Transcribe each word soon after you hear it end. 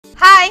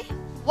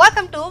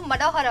Welcome to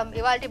మనోహరం.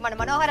 ఇవాల్టి మన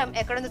మనోహరం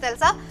ఎక్కడుందో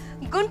తెలుసా?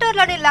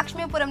 గుంటూరులోని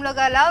లక్ష్మీపురంలో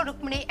గల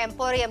రుక్మిణి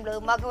ఎంపోరియంలో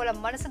మగవాళ్ళ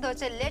మనసు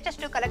దోచే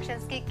లేటెస్ట్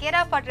కలెక్షన్స్ కి కేర్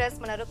ఆఫ్ అడ్రస్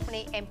మన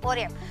రుక్మిణి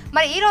ఎంపోరియం.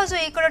 మరి ఈ రోజు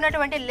ఇక్కడ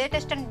ఉన్నటువంటి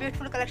లేటెస్ట్ అండ్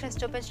బ్యూటిఫుల్ కలెక్షన్స్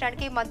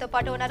చూపించడానికి మనతో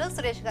పాటు ఉన్నారు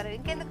సురేష్ గారు.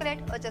 ఇంకెందుకు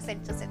లేట్, వచ్చేసి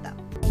చూసేద్దాం.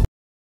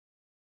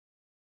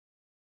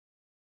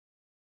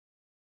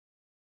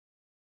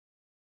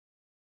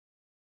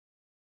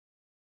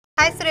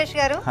 హాయ్ సురేష్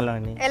గారు. హలో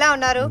అండి, ఎలా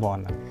ఉన్నారు?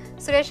 బాగున్నాను.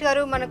 సురేష్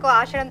గారు, మనకు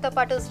ఆషాఢంతో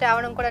పాటు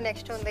శ్రావణం కూడా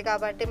నెక్స్ట్ ఉంది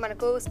కాబట్టి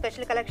మనకు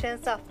స్పెషల్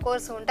కలెక్షన్స్ ఆఫ్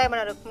కోర్స్ ఉంటాయి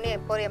మన రుక్మిణి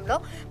ఎంపోరియంలో.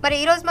 మరి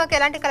ఈ రోజు మాకు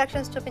ఎలాంటి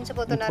కలెక్షన్స్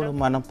చూపించబోతున్నారు?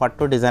 ఇప్పుడు మనం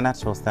పట్టు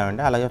డిజైనర్స్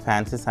చూస్తామండి, అలాగే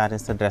ఫ్యాన్సీ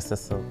సారీస్,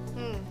 డ్రెస్సెస్,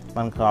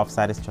 మనకు హాఫ్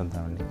సారీస్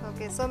చూద్దామండి.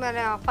 ఓకే, సో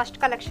మన ఫస్ట్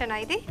కలెక్షన్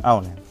ఇది.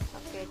 అవునండి.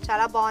 ఓకే,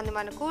 చాలా బాగుంది.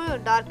 మనకు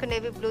డార్క్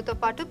నేవీ బ్లూ తో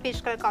పాటు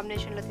పీచ్ కలర్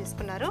కాంబినేషన్ లో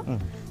తీసుకున్నారు.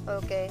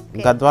 ఓకే,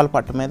 గద్వాల్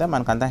పట్టు మీద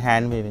మనకంతా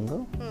hand weaving,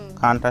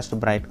 contrast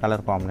bright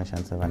colour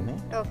combinations, ఇవన్నీ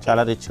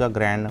చాలా రిచ్ గా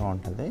గ్రాండ్ గా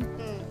ఉంటుంది.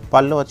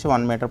 పళ్ళు వచ్చి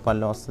 1 మీటర్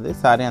పళ్ళు వస్తుంది.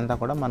 సారీ అంతా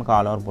కూడా మనకు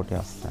ఆల్ ఓవర్ బూటీ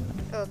వస్తుంది.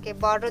 ఓకే,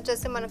 బార్డర్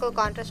వచ్చేసి మనకు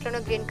కాంట్రాస్ట్ లోనే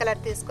గ్రీన్ కలర్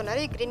తీసుకున్నారు.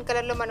 ఈ గ్రీన్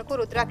కలర్ లో మనకు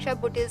రుద్రాక్ష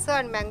బూటీస్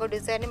అండ్ మ్యాంగో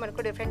డిజైన్ ని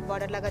మనకు డిఫరెంట్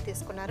బార్డర్ లాగా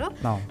తీసుకున్నారు.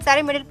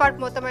 సారీ మిడిల్ పార్ట్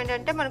మొత్తం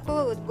ఏంటంటే మనకు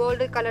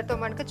గోల్డ్ కలర్ తో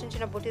మనకు చిన్న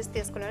చిన్న బూటీస్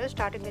తీసుకున్నారు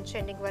స్టార్టింగ్ నుంచి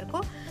ఎండింగ్ వరకు.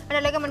 అండ్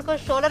అలాగే మనకు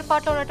షోల్డర్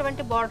పార్ట్ లో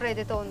ఉన్నటువంటి బార్డర్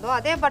ఏదైతే ఉందో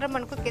అదే బార్డర్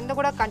మనకు కింద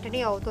కూడా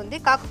కంటిన్యూ అవుతుంది.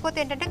 కాకపోతే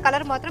ఏంటంటే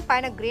కలర్ మాత్రం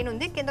పైన గ్రీన్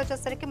ఉంది, కింద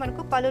వచ్చేసరికి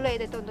మనకు పళ్ళులో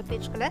ఏదైతే ఉందో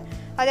పీచ్ కలర్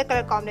అదే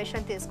కలర్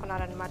కాంబినేషన్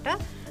తీసుకున్నారు అనమాట.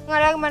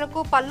 అలాగే మనకు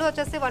పళ్ళు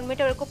వచ్చేసి 1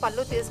 మీటర్ వరకు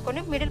పళ్ళు తీసుకొని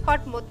మిడిల్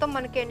పార్ట్ మొత్తం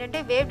మనకి ఏంటంటే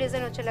వేవ్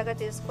డిజైన్ వచ్చేలాగా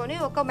తీసుకొని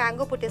ఒక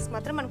మ్యాంగో పుట్టీస్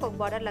మాత్రం మనకు ఒక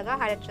బార్డర్ లాగా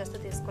హైలైట్ చేస్తూ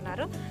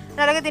తీసుకున్నారు.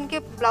 అలాగే దీనికి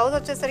బ్లౌజ్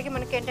వచ్చేసరికి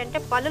మనకి ఏంటంటే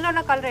పళ్ళులో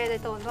ఉన్న కలర్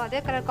ఏదైతే ఉందో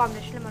అదే కలర్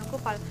కాంబినేషన్ లో మనకు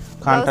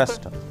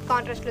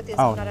కాంట్రాస్ట్ లో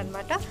తీసుకున్నారు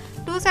అనమాట.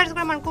 2 సైడ్స్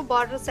కూడా మనకు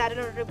బార్డర్,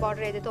 శారీలో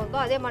బార్డర్ ఏదైతే ఉందో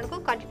అదే మనకు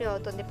కంటిన్యూ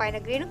అవుతుంది. పైన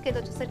గ్రీన్, కింద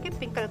వచ్చేసరికి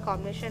పింక్ కలర్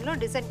కాంబినేషన్ లో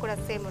డిజైన్ కూడా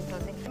సేమ్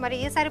ఉంటుంది. మరి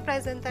ఈ సారీ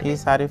ప్రైస్ ఎంత? ఈ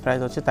సారీ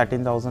ప్రైస్ వచ్చి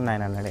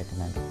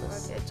 13,989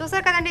 రూపీస్.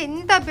 చూసారు కదండి,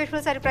 ఇంత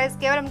బ్యూటిఫుల్ సారీ ప్రైస్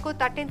కేవలం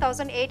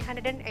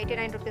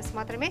 13,889 రూపీస్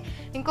మాత్రమే.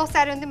 ఇంకో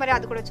సారీ ఉంది, మరి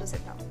అది కూడా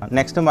చూసేద్దాం.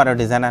 నెక్స్ట్ మరో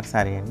డిజైనర్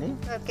సారీ అండి.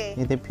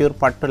 ఇది ప్యూర్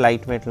పట్టు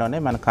లైట్ వెయిట్ లోనే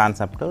మన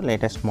కాన్సెప్ట్,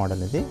 లేటెస్ట్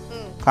మోడల్. ఇది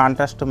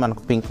కాంట్రాస్ట్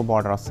మనకు పింక్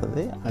బార్డర్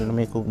వస్తుంది అండ్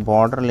మీకు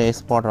బార్డర్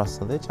లేస్ బార్డర్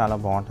వస్తుంది, చాలా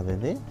బాగుంటుంది.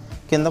 ఇది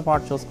కింద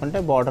పార్ట్ చూసుకుంటే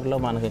బార్డర్లో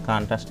మనకి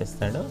కాంట్రాస్ట్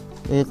ఇస్తాడు.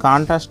 ఈ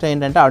కాంట్రాస్ట్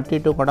ఏంటంటే అటు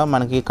ఇటు కూడా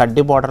మనకి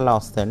కడ్డీ బార్డర్లా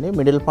వస్తాయండి.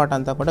 మిడిల్ పార్ట్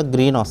అంతా కూడా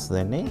గ్రీన్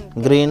వస్తుందండి.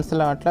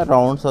 గ్రీన్స్లో అట్లా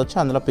రౌండ్స్ వచ్చి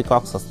అందులో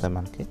పికాక్స్ వస్తాయి.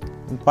 మనకి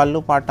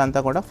పళ్ళు పార్ట్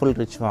అంతా కూడా ఫుల్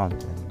రిచ్గా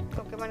ఉంటుంది.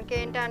 మనకి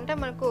ఏంటంటే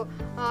మనకు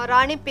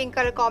రాణి పింక్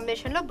కలర్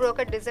కాంబినేషన్ లో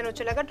బ్రోకెట్ డిజైన్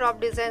వచ్చేలాగా డ్రాప్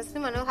డిజైన్స్ ని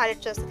మనం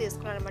హైలైట్ చేస్తూ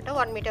తీసుకున్నాం అనమాట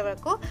 1 మీటర్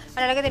వరకు.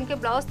 అండ్ అలాగే దీనికి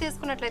బ్లౌజ్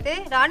తీసుకున్నట్లయితే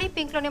రాణి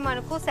పింక్ లోనే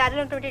మనకు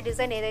శారీలో ఉన్నటువంటి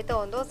డిజైన్ ఏదైతే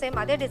ఉందో సేమ్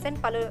అదే డిజైన్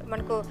పలు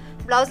మనకు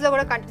బ్లౌజ్ లో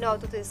కూడా కంటిన్యూ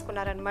అవుతూ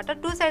తీసుకున్నారనమాట.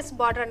 2 సైడ్స్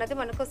బార్డర్ అనేది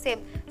మనకు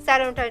సేమ్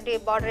శారీ ఉన్నటువంటి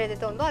బార్డర్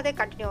ఏదైతే ఉందో అదే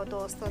కంటిన్యూ అవుతూ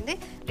వస్తుంది.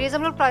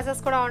 రీజనబుల్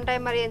ప్రైసెస్ కూడా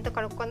ఉంటాయి. మరి ఎంత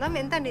కనుక్కుందాం.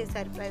 ఎంత అండి ఈ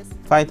సారీ ప్రైస్?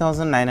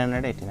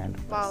 5,989.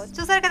 వావ్,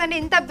 చూసారు కదండి,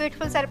 ఇంత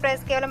బ్యూటిఫుల్ సారీ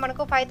ప్రైస్ కేవలం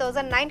మనకు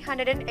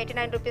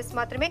 5,989 రూపీస్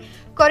మాత్రమే.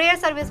 కొరియర్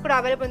సర్వీస్ కూడా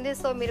అవైలబుల్ ఉంది,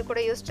 సో మీరు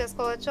కూడా యూస్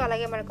చేసుకోవచ్చు.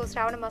 అలాగే మనకు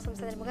శ్రావణ మాసం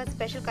సందర్భంగా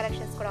స్పెషల్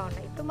కలెక్షన్స్ కూడా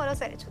ఉన్నాయి. ఇప్పుడు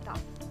మరోసారి చూద్దాం.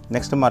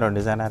 నెక్స్ట్ మరో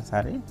డిజైనర్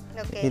సారీ.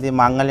 ఇది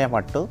మాంగళ్య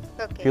పట్టు,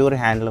 ప్యూర్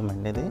హ్యాండ్లూమ్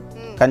అండి. ఇది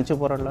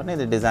కంచిపురంలోనే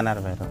ఇది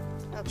డిజైనర్ వేరు,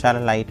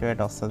 చాలా లైట్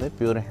వెయిట్ వస్తుంది,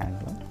 ప్యూర్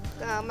హ్యాండ్లూమ్.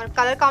 మన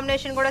కలర్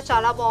కాంబినేషన్ కూడా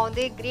చాలా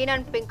బాగుంది. Green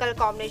and pink colour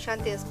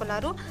combination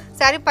తీసుకున్నారు.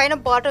 శారీ పైన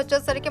బార్డర్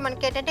వచ్చేసరికి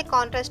మనకి ఏంటంటే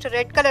కాంట్రాస్ట్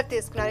రెడ్ కలర్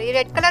తీసుకున్నారు. ఈ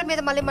రెడ్ కలర్ మీద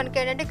మళ్ళీ మనకి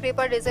ఏంటంటే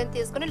క్రీపర్ డిజైన్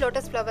తీసుకుని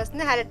లోటస్ ఫ్లవర్స్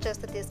ని హైలైట్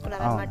చేస్తూ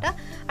తీసుకున్నారు అనమాట.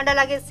 అండ్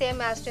అలాగే సేమ్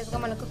యాస్టేజ్ గా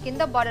మనకు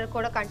కింద బార్డర్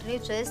కూడా కంటిన్యూ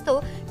చేస్తూ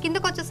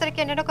కిందకి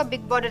వచ్చేసరికి ఏంటంటే ఒక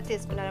బిగ్ బార్డర్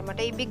తీసుకున్నారు అనమాట.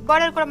 ఈ బిగ్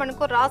బార్డర్ కూడా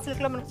మనకు రా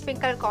సిల్క్ లో మనకు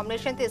పింక్ కలర్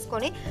కాంబినేషన్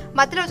తీసుకొని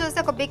మధ్యలో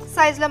వచ్చేసి ఒక బిగ్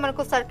సైజ్ లో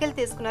మనకు సర్కిల్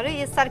తీసుకున్నారు.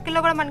 ఈ సర్కిల్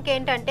లో కూడా మనకి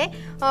ఏంటంటే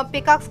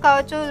పికాక్స్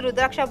కావచ్చు,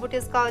 రుద్రాక్ష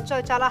బూటీస్ కావచ్చు,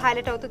 చాలా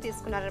హైలైట్ అవుతూ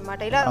తీసుకున్నారు అనమాట.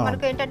 ఇలా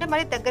మనకు ఏంటంటే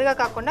మరి దగ్గరగా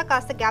కాకుండా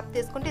కాస్త గ్యాప్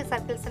తీసుకుంటే ఈ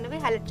సర్కిల్స్ అనేవి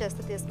హైలైట్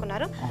చేస్తూ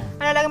తీసుకున్నారు.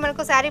 అండ్ అలాగే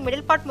మనకు శారీ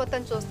మిడిల్ పార్ట్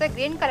మొత్తం చూస్తే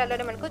గ్రీన్ కలర్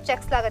లోనే మనకు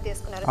చెక్స్ లాగా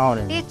తీసుకున్నారు.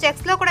 ఈ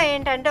చెక్స్ లో కూడా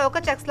ఏంటంటే ఒక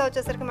చెక్స్ లో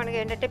వచ్చేసరికి మనకి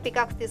ఏంటంటే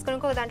పికాక్స్ తీసుకుని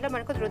ఇంకొక దాంట్లో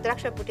మనకు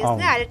రుద్రాక్ష బూటీస్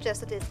ని హైలైట్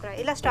చేస్తూ తీసుకున్నారు.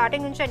 ఇలా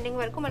స్టార్టింగ్ నుంచి ఎండింగ్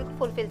వరకు మనకు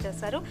ఫుల్ఫిల్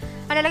చేస్తారు.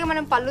 అండ్ అలాగే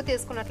మనం పళ్ళు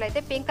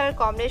తీసుకున్నట్లయితే పింక్ కలర్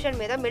కాంబినేషన్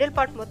మీద మిడిల్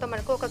పార్ట్ మొత్తం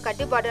మనకు ఒక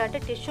కడ్డీ బార్డర్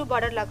అంటే టిష్యూ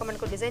బార్డర్ లాగా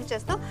మనకు డిజైన్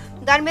చేస్తూ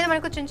దాని మీద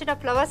మనకు చిన్న చిన్న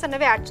ఫ్లవర్స్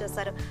అనేవి యాడ్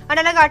చేస్తారు.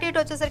 అండ్ అలాగే అటు ఇటు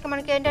వచ్చేసరికి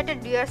మనకి ఏంటంటే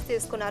డియర్స్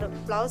తీసుకున్నారు.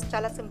 బ్లౌజ్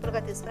చాలా సింపుల్ గా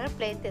తీసుకున్నారు,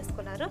 ప్లెయిన్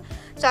తీసుకున్నారు,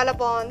 చాలా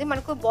బాగుంది.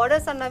 మనకు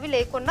బార్డర్స్ అన్నవి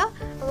లేకుండా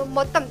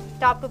మొత్తం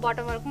టాప్ టు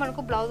బాటమ్ వరకు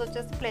మనకు బ్లౌజ్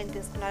వచ్చేసి ప్లెయిన్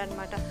తీసుకున్నారు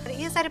అనమాట.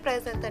 ఈ సారీ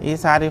ప్రైస్ ఎంత? ఈ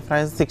సారీ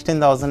ప్రైస్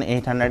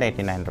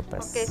 16,889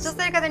 రూపీస్. ఓకే,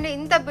 చూస్తారు కదండి,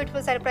 ఇంత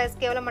బ్యూటిఫుల్ సారీ ప్రైస్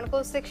కేవలం మనకు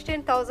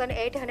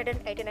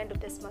 16,889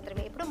 రూపీస్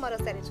మాత్రమే. ఇప్పుడు మరో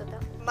సారీ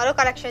చూద్దాం. మరో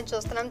కలెక్షన్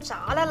చూస్తున్నాం,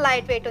 చాలా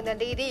లైట్ వెయిట్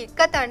ఉందండి. ఇది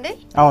ఇక్కత్ అండి?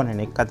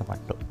 అవునండి, ఇక్కత్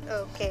పట్టు.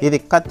 ఇది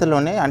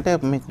ఇక్కత్లోనే అంటే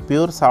మీకు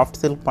ప్యూర్ సాఫ్ట్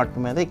సిల్క్ పట్టు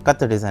మీద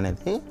ఇక్కత్ డిజైన్.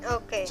 ఇది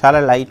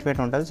చాలా లైట్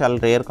వెయిట్ ఉంటుంది, చాలా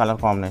రేర్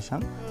కలర్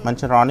కాంబినేషన్.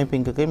 మంచి రాణి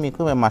పింక్ కి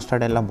మీకు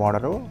మస్టర్డ్ ఎల్లో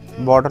బార్డర్,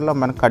 బార్డర్ లో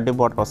మనకి కడ్డీ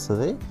బార్డర్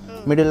వస్తుంది.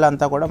 మిడిల్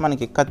అంతా కూడా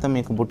మనకి ఇక్కత్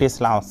మీకు బుటీస్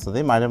లా వస్తుంది,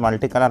 మరి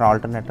మల్టీ కలర్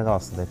ఆల్టర్నేట్ గా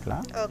వస్తుంది ఇట్లా.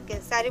 ఓకే,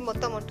 సారీ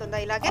మొత్తం ఉంటుందా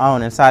ఇలాగే?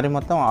 అవును, సారీ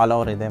మొత్తం ఆల్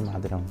ఓవర్ ఇదే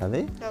మాదిరి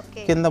ఉంటుంది.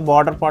 కింద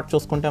బార్డర్ పార్ట్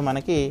చూసుకుంటే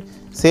మనకి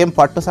సేమ్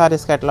పట్టు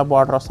సారీస్కి ఎట్లా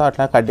బార్డర్ వస్తుందో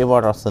అట్లా కడ్డీ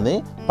బార్డర్ వస్తుంది,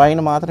 పైన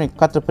మాత్రం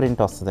ఇక్కత్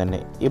ప్రింట్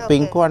వస్తుందండి. ఈ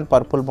పింక్ అండ్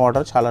పర్పుల్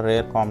బార్డర్ చాలా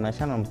రేర్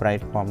కాంబినేషన్,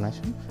 బ్రైట్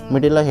కాంబినేషన్.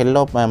 మిడిల్లో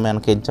ఎల్లో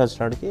మనకి ఎంచ్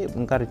వచ్చేటికి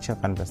ఇంకా రిచ్గా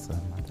కనిపిస్తుంది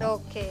అన్నమాట.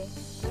 ఓకే,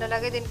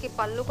 అలాగే దీనికి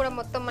పళ్ళు కూడా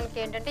మొత్తం మనకి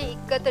ఏంటంటే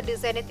ఇక్కత్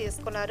డిజైన్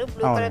తీసుకున్నారు.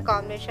 బ్లూ కలర్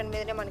కాంబినేషన్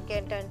మీదనే మనకి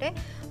ఏంటంటే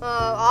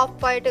off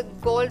white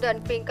gold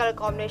and pink colour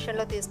combination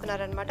లో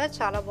తీసుకున్నారు అనమాట.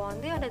 చాలా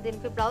బాగుంది. అండ్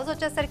దీనికి బ్లౌజ్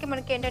వచ్చేసరికి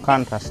మనకి ఏంటంటే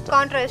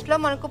కాంట్రాస్ట్ లో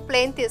మనకు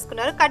ప్లెయిన్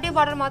తీసుకున్నారు. కడ్డీ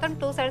బార్డర్ మాత్రం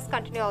 2 సైడ్స్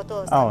కంటిన్యూ అవుతూ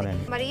వస్తుంది.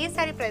 మరి ఈ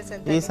సారీ ప్రైస్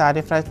ఎంత? ఈ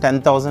సారీ ప్రైస్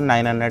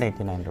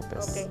 10,989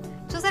 రూపీస్. ఓకే,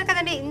 చూసారు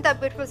కదండి, ఇంత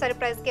బ్యూటిఫుల్ సారీ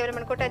ప్రైస్ కేవలం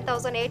మనకు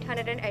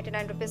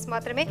 10,889 రూపీస్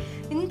మాత్రమే.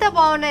 ఇంత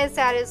బాగున్నాయి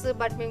శారీస్,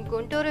 బట్ మేము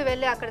గుంటూరు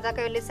వెళ్ళి అక్కడ దాకా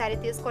వెళ్ళి శారీ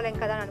తీసుకోలేం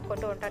కదా అని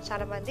అనుకుంటూ ఉంటారు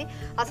చాలా మంది.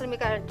 అసలు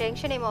మీకు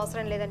టెన్షన్ ఏం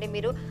అవసరం లేదండి.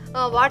 మీరు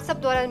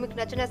వాట్సాప్ ద్వారా మీకు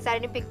నచ్చిన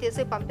శారీని పిక్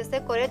తీసి పంపిస్తే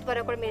కొరియర్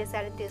ద్వారా కూడా మీరు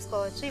శారీ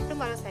తీసుకోవచ్చు. ఇప్పుడు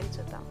మరో శారీ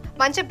చూద్దాం.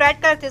 మంచి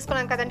బ్రైట్ కలర్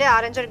తీసుకున్నాం కదండి,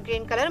 ఆరెంజ్ అండ్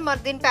గ్రీన్ కలర్.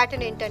 మరి దీని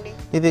ప్యాటర్న్ ఏంటండి?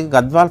 ఇది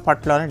గద్వాల్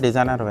పట్టులోనే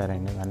డిజైనర్ వేర్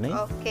అండి. ఇవన్నీ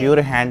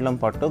ప్యూర్ హ్యాండ్లూమ్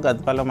పట్టు.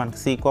 గద్వాల్లో మనకి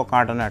సీకో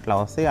కాటన్ అట్లా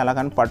వస్తాయి,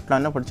 అలాగని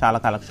పట్టులోనే ఇప్పుడు చాలా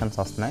కలెక్షన్స్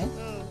వస్తున్నాయి.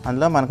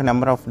 అందులో మనకు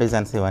నెంబర్ ఆఫ్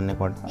డిజైన్స్ ఇవన్నీ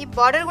కూడా. ఈ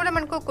బార్డర్ కూడా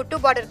మనకు కుట్టు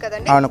బార్డర్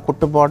కదండి? అవును,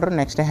 కుట్టు బార్డర్.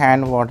 నెక్స్ట్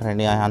హ్యాండ్ బార్డర్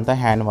అండి, అంతా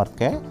హ్యాండ్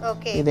వర్కే.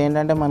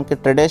 ఇదేంటంటే మనకి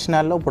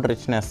ట్రెడిషనల్లో ఇప్పుడు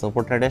రిచ్నెస్,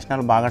 ఇప్పుడు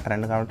ట్రెడిషనల్ బాగా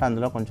ట్రెండ్ కాబట్టి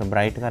అందులో కొంచెం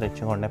బ్రైట్ గా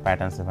రిచ్గా ఉండే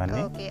ప్యాటర్న్స్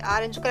ఇవన్నీ.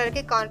 ఆరెంజ్ కలర్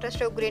కి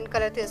కాంట్రాస్ట్ గ్రీన్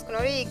కలర్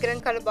తీసుకున్నారు. ఈ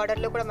గ్రీన్ కలర్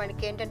బార్డర్ లో కూడా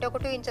మనకి ఏంటంటే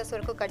ఒక 2 ఇంచెస్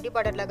వరకు కడ్డీ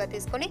బార్డర్ లాగా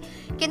తీసుకొని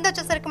కింద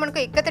వచ్చేసరికి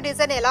మనకు ఇక్కత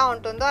డిజైన్ ఎలా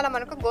ఉంటుందో అలా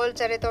మనకు గోల్డ్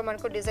జరీతో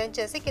మనకు డిజైన్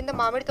చేసి కింద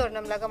మామిడి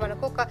తోరణం లాగా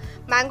మనకు ఒక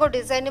మ్యాంగో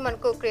డిజైన్ ని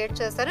మనకు క్రియేట్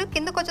చేస్తారు.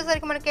 కిందకి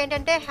వచ్చేసరికి మనకి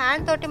ఏంటంటే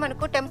హ్యాండ్ తోటి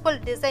మనకు టెంపుల్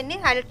డిజైన్ ని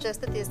హైలైట్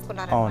చేస్తూ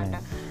తీసుకున్నారు అన్నమాట.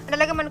 అండ్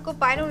అలాగే మనకు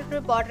పైన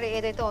బార్డర్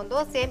ఏదైతే ఉందో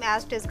సేమ్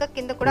యాజ్ ఇట్ ఇస్ గా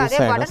కింద కూడా అదే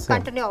బార్డర్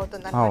కంటిన్యూ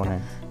అవుతుంది అన్నమాట.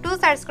 2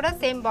 సైడ్స్ కూడా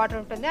సేమ్ బార్డర్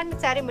ఉంటుంది. అండ్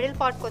శారీ మిడిల్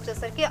పార్ట్ కి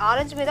వచ్చేసరికి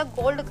ఆరెంజ్ మీద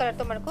గోల్డ్ కలర్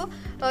తో మనకు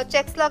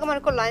చెక్స్ లాగా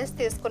మనకు లైన్స్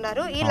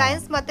తీసుకున్నారు. ఈ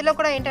లైన్స్ మధ్యలో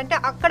కూడా ఏంటంటే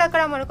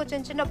అక్కడక్కడ మనకు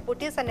చిన్న చిన్న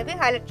బుటీస్ అనేవి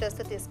హైలైట్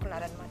చేస్తూ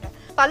తీసుకున్నారు అనమాట.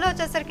 పళ్ళు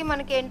వచ్చేసరికి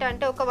మనకి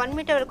ఏంటంటే ఒక 1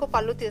 మీటర్ వరకు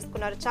పళ్ళు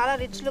తీసుకున్నారు. చాలా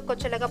రిచ్ లుక్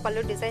వచ్చేలాగా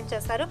పళ్ళు డిజైన్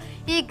చేస్తారు.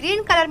 ఈ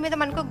గ్రీన్ కలర్ మీద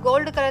మనకు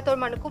గోల్డ్ కలర్ తో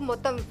మనకు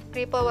మొత్తం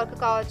క్రీపర్ వర్క్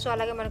కావచ్చు,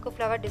 అలాగే మనకు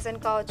ఫ్లవర్ డిజైన్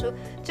కావచ్చు,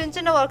 చిన్న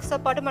చిన్న వర్క్స్ తో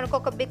పాటు మనకు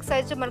ఒక బిగ్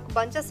సైజ్ మనకు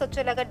బంచెస్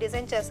వచ్చేలాగా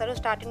డిజైన్ చేస్తారు.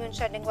 స్టార్టింగ్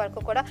నుంచి ఎండింగ్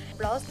వరకు కూడా.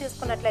 బ్లౌజ్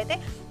తీసుకున్నట్లయితే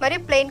మరి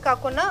ప్లెయిన్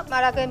కాకుండా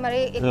అలాగే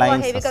మరి ఎక్కువ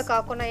హెవీగా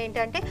కాకుండా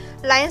ఏంటంటే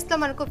లైన్స్ లో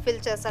మనకు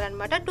ఫిల్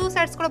చేస్తారనమాట. 2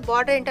 సైడ్స్ కూడా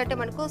బార్డర్ ఏంటంటే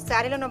మనకు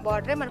శారీలో ఉన్న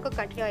బార్డర్ మనకు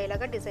కంటిన్యూ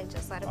అయ్యేలాగా డిజైన్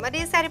చేస్తారు. మరి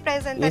ఈ శారీ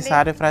ప్రైస్ ఎంత? ఈ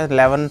శారీ ప్రైస్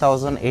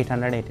 11,889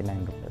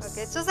 రూపీస్.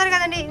 ఓకే, చూసారు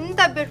కదండి,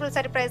 ఇంత బ్యూటిఫుల్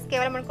సారీ ప్రైస్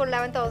కేవలం మనకు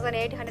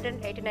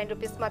 11,889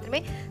 రూపీస్ మాత్రమే.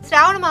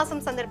 శ్రావణ మాసం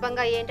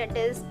సందర్భంగా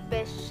ఏంటంటే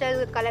స్పెషల్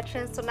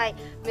కలెక్షన్స్ ఉన్నాయి,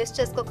 మిస్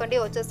చేసుకోకండి.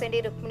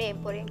 వచ్చేసేయండి రుక్మిణి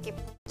ఎంపోరియంకి.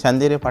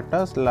 చందేరి పట్టు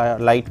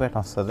లైట్ వెయిట్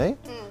వస్తుంది.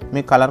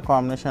 మీ కలర్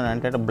కాంబినేషన్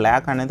అంటే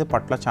బ్లాక్ అనేది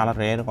పట్ల చాలా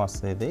రేర్గా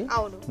వస్తుంది.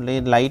 ఇది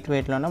లైట్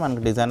వెయిట్ లోనే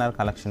మనకి డిజైనర్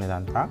కలెక్షన్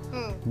ఇదంతా.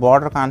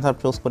 బార్డర్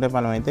కాన్సెప్ట్ చూసుకునే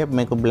మనం అయితే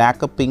మీకు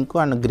black, pink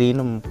and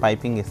green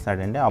piping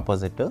ఇస్తాడండి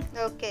ఆపోజిట్.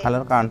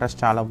 కలర్ కాంట్రాస్ట్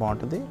చాలా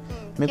బాగుంటుంది.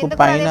 మీకు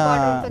పైన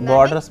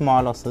బార్డర్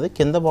స్మాల్ వస్తుంది,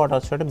 కింద బార్డర్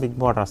వచ్చి బిగ్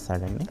బార్డర్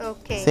వస్తాడండి.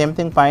 సేమ్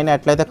థింగ్ పైన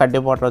ఎట్లయితే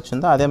కడ్డీ బార్డర్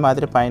వచ్చిందో అదే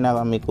మాదిరి పైన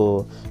మీకు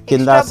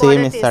కింద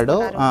సేమ్ ఇస్తాడు.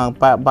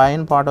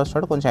 పైన బార్డర్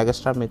వస్తాడు కొంచెం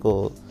ఎక్స్ట్రా మీకు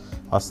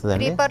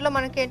వస్తుందండి. క్రీపర్ లో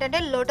మనకి ఏంటంటే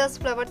లోటస్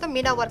ఫ్లవర్ తో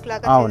మీనా వర్క్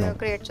లాగా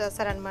క్రియేట్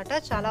చేస్తారనమాట.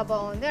 చాలా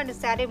బాగుంది. అండ్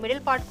శారీ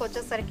మిడిల్ పార్ట్ కి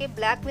వచ్చేసరికి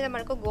బ్లాక్ మీద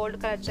మనకు గోల్డ్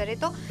కలర్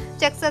జరీతో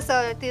చెక్సెస్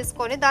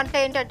తీసుకొని దాంట్లో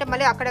ఏంటంటే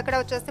మళ్ళీ అక్కడక్కడ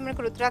వచ్చేసి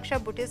మనకు రుద్రాక్ష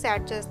బుటీస్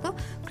యాడ్ చేస్తూ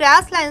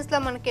క్రాస్ లైన్స్ లో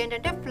మనకి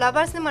ఏంటంటే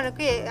ఫ్లవర్స్ ని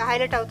మనకి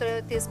హైలైట్ అవుతూ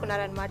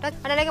తీసుకున్నారనమాట.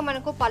 అండ్ అలాగే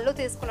మనకు పళ్ళు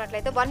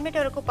తీసుకున్నట్లయితే 1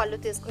 మీటర్ వరకు పళ్ళు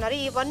తీసుకున్నారు.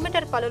 ఈ 1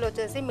 మీటర్ పళ్ళులో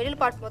వచ్చేసి మిడిల్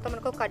పార్ట్ మొత్తం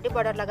మనకు కడ్డీ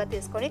బార్డర్ లాగా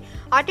తీసుకొని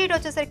అటు ఇటు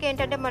వచ్చేసరికి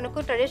ఏంటంటే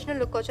మనకు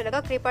ట్రెడిషనల్ లుక్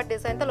వచ్చేలాగా క్రీపర్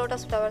డిజైన్ తో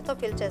లోటస్ ఫ్లవర్ తో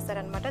ఫిల్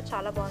చేస్తారనమాట.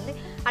 చాలా బాగుంది.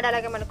 అండ్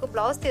అలాగే మనకు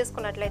బ్లౌజ్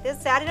తీసుకున్నట్లయితే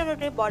శారీలో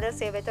ఉన్న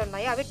బార్డర్స్ ఏవైతే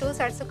ఉన్నాయో అవి 2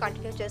 సైడ్స్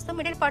కంటిన్యూ చేస్తూ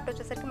మిడిల్ పార్ట్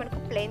వచ్చేసరికి మనకు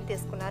ప్లెయిన్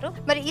తీసుకున్నారు.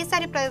 మరి ఈ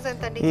సారీ ప్రైస్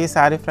ఎంత అండి? ఈ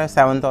సారీ ప్రైస్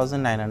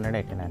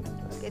 7,989.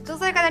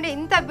 చూసారు కదండి,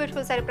 ఇంత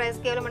బ్యూటిఫుల్ సారీ ప్రైస్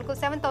కేవలం మనకు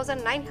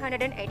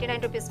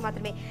 7,989 రూపీస్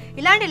మాత్రమే.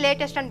 ఇలాంటి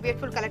లేటెస్ట్ అండ్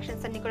బ్యూటిఫుల్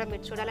కలెక్షన్స్ అన్ని కూడా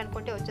మీరు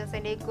చూడాలనుకుంటే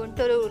వచ్చేసండి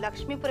గుంటూరు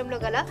లక్ష్మీపురంలో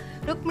గల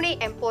రుక్మిణి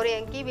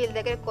ఎంపోరియంకి. వీళ్ళ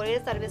దగ్గర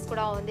కొరియర్ సర్వీస్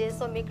కూడా ఉంది.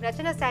 సో మీకు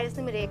నచ్చిన శారీస్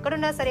మీరు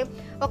ఎక్కడున్నా సరే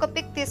ఒక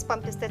పిక్ తీసి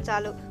పంపిస్తే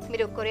చాలు,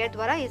 మీరు కొరియర్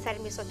ద్వారా ఈ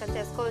సారీ మీ సొంతం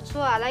చేసుకోవచ్చు.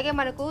 అలాగే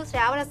మనకు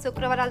శ్రావణ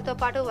శుక్రవారాలతో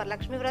పాటు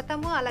వరలక్ష్మి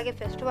వ్రతము అలాగే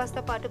ఫెస్టివల్స్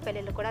తో పాటు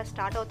పెళ్లిళ్ళు కూడా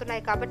స్టార్ట్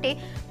అవుతున్నాయి కాబట్టి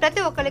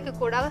ప్రతి ఒక్కరికి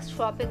కూడా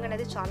షాపింగ్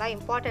అనేది చాలా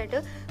ఇంపార్టెంట్.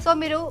 సో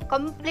మీరు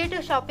కంప్లీట్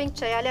షాపింగ్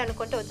చేయాలి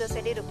అనుకుంటే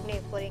వచ్చేసరి రుక్మిణి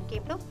ఎంపోరియంకి.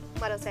 ఇప్పుడు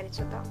మరోసారి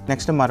చూద్దాం.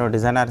 నెక్స్ట్ మరో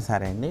డిజైనర్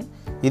సారీ అండి.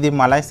 ఇది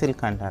మలై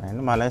సిల్క్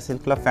అంటారండి. మలై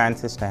సిల్క్ లో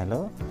ఫ్యాన్సీ స్టైల్.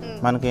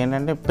 మనకి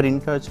ఏంటంటే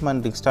ప్రింట్ వచ్చి మన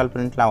డిజిటల్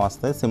ప్రింట్ లా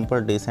వస్తాయి.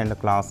 సింపుల్ డీసెంట్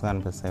క్లాస్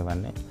కనిపిస్తాయి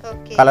ఇవన్నీ.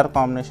 కలర్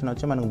కాంబినేషన్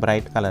వచ్చి మనకి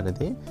బ్రైట్ కలర్.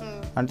 ఇది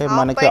అంటే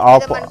మనకి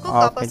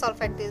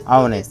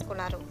అవునండి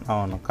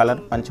అవును,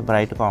 కలర్ మంచి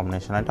బ్రైట్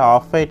కాంబినేషన్. అంటే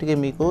ఆఫ్ వైట్కి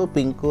మీకు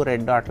పింక్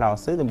రెడ్ అట్లా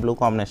వస్తుంది, ఇది బ్లూ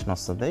కాంబినేషన్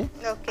వస్తుంది.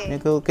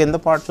 మీకు కింద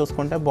పార్ట్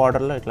చూసుకుంటే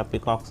బార్డర్లో ఇట్లా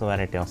పికాక్స్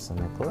వెరైటీ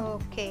వస్తుంది మీకు.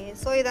 ఓకే,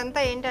 సో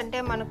ఇదంతా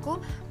ఏంటంటే మనకు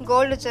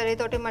గోల్డ్ జరీ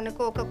తోటి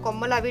మనకు ఒక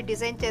కొమ్మలు అవి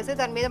డిజైన్ చేసి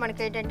దాని మీద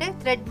మనకి ఏంటంటే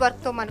థ్రెడ్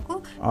వర్క్ తో మనకు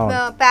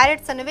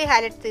ప్యారెట్స్ అనేవి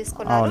హైలైట్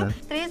తీసుకున్నారు.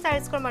 3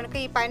 సైడ్స్ కూడా మనకి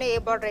ఈ పైన ఏ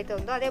బార్డర్ అయితే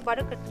ఉందో అదే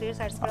బార్డర్ 3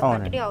 సైడ్స్ కూడా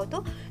కంటిన్యూ అవుతూ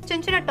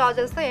చిన్న చిన్న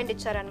టాజల్స్ తో ఎండ్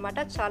ఇచ్చారనమాట.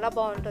 చాలా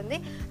బాగుంటుంది.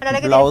 అండ్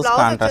అలాగే బ్లౌజ్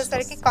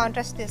వచ్చేసరికి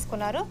కాంట్రాస్ట్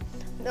తీసుకున్నారు.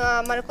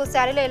 మనకు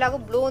శారీలో ఎలాగో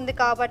బ్లూ ఉంది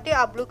కాబట్టి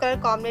ఆ బ్లూ కలర్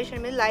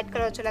కాంబినేషన్ మీద లైట్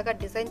కలర్ వచ్చేలాగా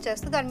డిజైన్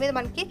చేస్తూ దాని మీద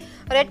మనకి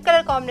రెడ్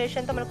కలర్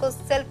కాంబినేషన్ తో మనకు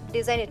సెల్ఫ్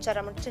డిజైన్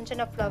ఇచ్చారన్నమాట. చిన్న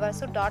చిన్న ఫ్లవర్స్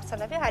డాట్స్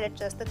అనేవి హైలైట్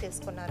చేస్తూ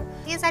తీసుకున్నారు.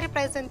 ఈ సారీ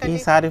ప్రైస్ ఎంత? ఈ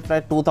సారీ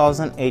ప్రైస్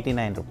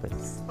 2089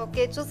 రూపీస్.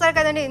 ఓకే, చూసారు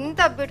కదండి, ఇంత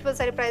బ్యూటిఫుల్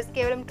సారీ ప్రైస్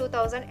కేవలం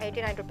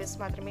 2089 రూపీస్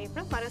మాత్రమే.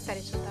 ఇప్పుడు మరో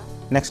సారీ చూద్దాం.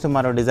 నెక్స్ట్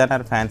మరో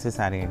డిజైనర్ ఫ్యాన్సీ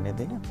సారీ అండి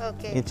ఇది.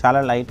 ఇది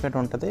చాలా లైట్ వెయిట్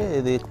ఉంటుంది.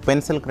 ఇది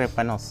పెన్సిల్ క్రేప్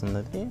అని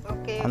వస్తుంది.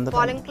 ఇది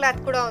ఫాలింగ్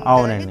క్లాత్ కూడా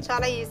ఉంది,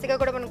 చాలా ఈజీగా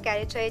కూడా మనం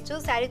క్యారీ చేయొచ్చు.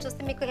 సారీ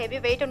చూస్తే మీకు హెవీ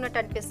వెయిట్ ఉన్నట్టు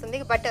అనిపిస్తుంది,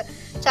 బట్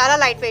చాలా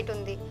లైట్ వెయిట్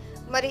ఉంది.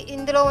 మరి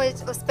ఇందులో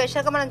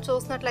స్పెషల్గా మనం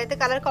చూసినట్లయితే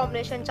కలర్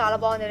కాంబినేషన్ చాలా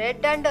బాగుంది.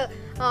 Red and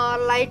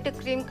light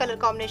cream colour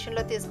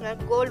కాంబినేషన్లో తీసుకున్నారు.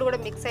 గోల్డ్ కూడా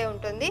మిక్స్ అయి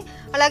ఉంటుంది.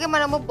 అలాగే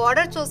మనము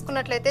బార్డర్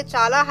చూసుకున్నట్లయితే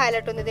చాలా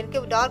హైలైట్ ఉంది. దీనికి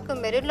డార్క్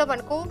మెరూన్లో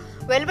మనకు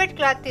వెల్వెట్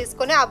క్లాత్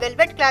తీసుకొని ఆ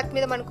వెల్వెట్ క్లాత్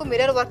మీద మనకు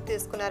మిర్రర్ వర్క్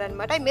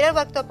తీసుకున్నారనమాట. ఈ మిర్రర్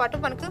వర్క్తో పాటు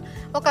మనకు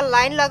ఒక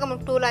లైన్ లాగా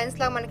మనకు 2 లైన్స్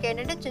లాగా మనకి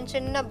ఏంటంటే చిన్న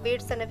చిన్న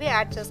బీడ్స్ అనేవి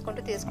యాడ్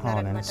చేసుకుంటూ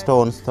తీసుకున్నారు.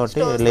 స్టోన్స్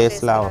తోటి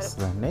లేస్ లా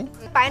వస్తుంది.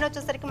 పైన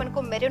వచ్చేసరికి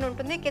మనకు మెరూన్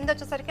ఉంటుంది, కింద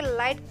వచ్చేసరికి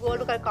లైట్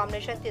గోల్డ్ కలర్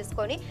కాంబినేషన్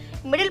తీసుకొని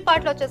మిడిల్ పార్ట్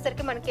లో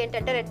వచ్చేసరికి మనకి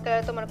ఏంటంటే రెడ్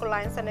కలర్ తో మనకు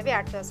లైన్స్ అనేవి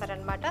యాడ్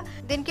చేశారనమాట.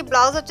 దీనికి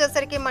బ్లౌజ్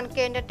వచ్చేసరికి మనకి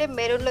ఏంటంటే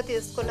మెరూన్ లో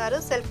తీసుకున్నారు,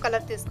 సెల్ఫ్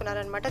కలర్ తీసుకున్నారు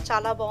అనమాట.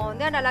 చాలా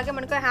బాగుంది. అండ్ అలాగే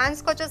మనకు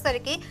హ్యాండ్స్ కి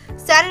వచ్చేసరికి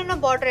శారీలో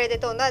బార్డర్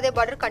ఏదైతే ఉందో అదే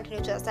బార్డర్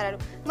కంటిన్యూ చేస్తారు.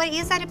 మరి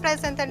ఈ సారీ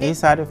ప్రైస్ ఎంత అండి? ఈ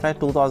సారీ ప్రైస్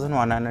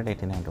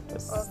 2189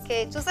 రూపీస్. ఓకే,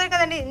 చూసారు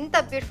కదండి, ఇంత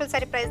బ్యూటిఫుల్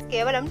సారీ ప్రైస్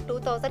కేవలం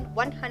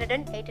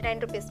 2189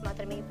 రూపీస్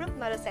మాత్రమే. ఇప్పుడు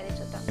మరో సారీ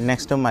చూద్దాం.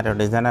 నెక్స్ట్ మరో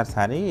డిజైనర్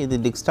సారీ. ఇది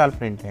డిజిటల్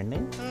ప్రింట్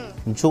అండి.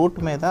 జూట్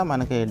మీద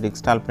మనకి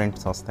డిజిటల్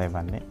ప్రింట్స్ వస్తాయి.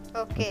 ఇవన్నీ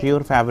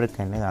ప్యూర్ ఫ్యాబ్రిక్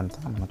అండి.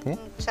 ఇదంతా మనకి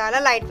చాలా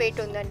లైట్ వెయిట్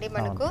ఉందండి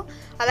మనకు.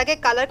 అలాగే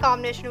కలర్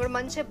కాంబినేషన్ కూడా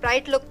మంచి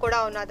బ్రైట్ లుక్ కూడా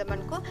ఉన్నది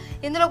మనకు.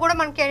 ఇందులో కూడా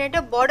మనకి ఏంటంటే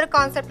బార్డర్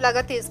కాన్సెప్ట్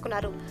లాగా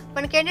తీసుకున్నారు.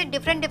 మనకి ఏంటంటే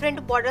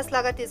డిఫరెంట్ బార్డర్స్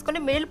లాగా తీసుకుని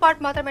మిడిల్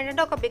పార్ట్ మాత్రం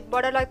ఏంటంటే ఒక బిగ్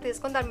బార్డర్ లాగా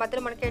తీసుకుని దాని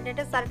మధ్యలో మనకి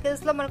ఏంటంటే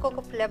సర్కిల్స్ లో మనకు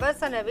ఒక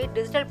ఫ్లవర్స్ అనేవి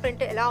డిజిటల్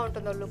ప్రింట్ ఎలా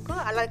ఉంటుందో లుక్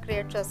అలా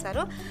క్రియేట్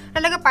చేస్తారు.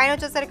 అలాగే పైన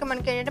వచ్చేసరికి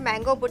మనకి ఏంటంటే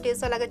మ్యాంగో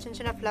బుటీస్, అలాగే చిన్న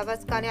చిన్న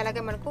ఫ్లవర్స్ కానీ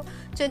అలాగే మనకు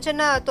చిన్న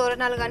చిన్న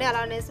తోరణాలు కానీ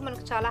అలా అనేసి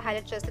మనకు చాలా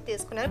హైలైట్ చేస్తే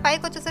తీసుకున్నారు.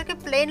 పైకి వచ్చేసరికి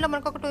ప్లెయిన్ లో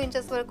మనకు ఒక 2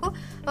 ఇంచెస్ వరకు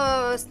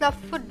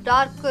స్నఫ్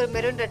డార్క్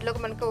మెరూన్ రెడ్ లో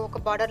మనకు ఒక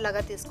బార్డర్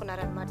లాగా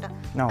తీసుకున్నారనమాట.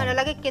 అండ్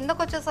అలాగే కిందకు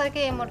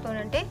వచ్చేసరికి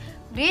ఏమవుతుందంటే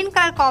గ్రీన్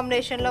కలర్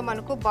కాంబినేషన్ లో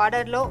మనకు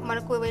బార్డర్ లో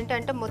మనకు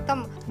ఏంటంటే మొత్తం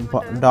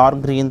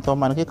డార్క్ గ్రీన్ తో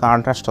మనకి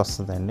కాంట్రాస్ట్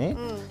వస్తుందండి.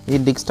 ఈ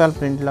డిజిటల్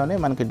ప్రింట్ లోనే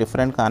మనకి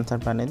డిఫరెంట్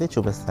కాన్సెప్ట్ అనేది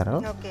చూపిస్తారు.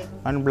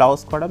 అండ్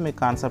బ్లౌజ్ కూడా మీకు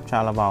కాన్సెప్ట్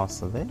చాలా బాగా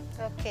వస్తుంది.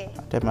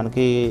 అంటే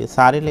మనకి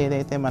సారీలో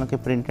ఏదైతే మనకి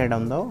ప్రింటెడ్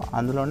ఉందో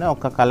అందులోనే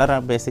ఒక కలర్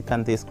బేసిక్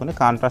అని తీసుకుని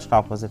కాంట్రాస్ట్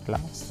ఆపోజిట్ లా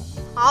వస్తుంది.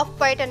 ఆఫ్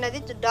వైట్ అనేది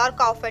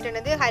డార్క్ ఆఫ్ వైట్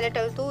అనేది హైలైట్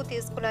అవుతూ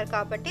తీసుకున్నారు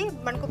కాబట్టి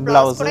మనకు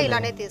బ్లౌజ్ కూడా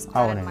ఇలానే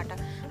తీసుకున్నారు అనమాట.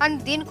 అండ్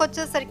దీనికి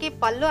వచ్చేసరికి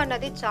పళ్ళు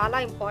అన్నది చాలా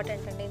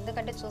ఇంపార్టెంట్ అండి.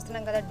 ఎందుకంటే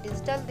చూస్తున్నాం కదా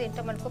డిజిటల్,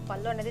 దీంట్లో మనకు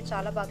పళ్ళు అనేది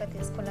చాలా బాగా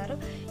తీసుకున్నారు.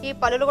 ఈ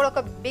పళ్ళులో కూడా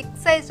ఒక బిగ్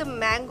సైజ్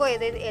మ్యాంగో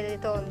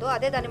ఏదైతే ఉందో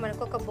అదే దాన్ని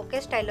మనకు ఒక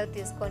బొకే స్టైల్లో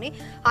తీసుకొని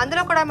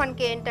అందులో కూడా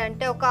మనకి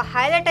ఏంటంటే ఒక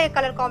హైలైట్ అయ్యే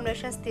కలర్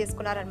కాంబినేషన్స్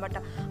తీసుకున్నారనమాట.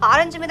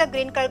 ఆరెంజ్ మీద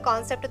గ్రీన్ కలర్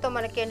కాన్సెప్ట్తో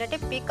మనకి ఏంటంటే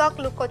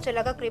పీకాక్ లుక్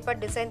వచ్చేలాగా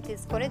క్రీపర్ డిజైన్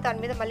తీసుకొని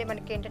దాని మీద మళ్ళీ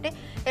మనకి ఏంటంటే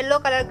yellow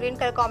colour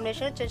green colour combination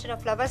చిన్న చిన్న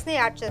ఫ్లవర్స్ ని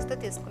యాడ్ చేస్తూ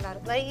తీసుకున్నారు.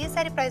 మరి ఈ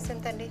సారీ ప్రైస్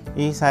ఎంత అండి?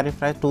 ఈ sorry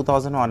price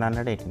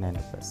 2189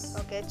 rupees.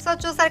 Okay, so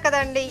చూసారు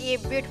కదండి ఈ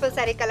బ్యూటిఫుల్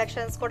సారీ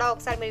కలెక్షన్స్ కూడా.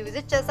 ఒకసారి మీరు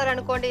విజిట్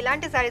చేశారనుకోండి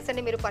ఇలాంటి సారీస్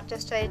అన్ని మీరు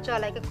పర్చేస్ చేయొచ్చు.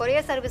 అలాగే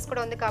కొరియర్ సర్వీస్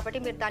కూడా ఉంది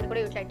కాబట్టి మీరు దాన్ని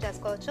కూడా యూటిలైజ్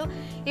చేసుకోవచ్చు.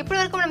 ఇప్పటి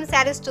వరకు మనం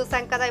సారీస్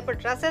చూసాం కదా, ఇప్పుడు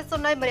డ్రెస్సెస్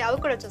ఉన్నాయి, మరి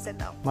అవి కూడా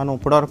చూసేద్దాం. మనం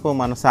ఇప్పటి వరకు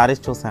మనం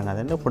సారీస్ చూసాం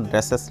కదండి, ఇప్పుడు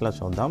డ్రెస్సెస్ లో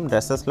చూద్దాం.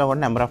 డ్రెస్సెస్ లో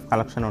కూడా నెంబర్ ఆఫ్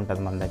కలెక్షన్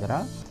ఉంటుంది మన దగ్గర.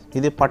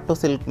 ఇది పట్టు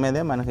సిల్క్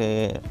మీదే మనకి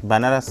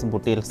బనారస్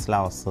బుటీల్స్ లా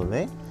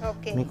వస్తుంది.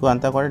 మీకు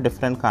అంతా కూడా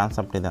డిఫరెంట్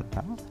కాన్సెప్ట్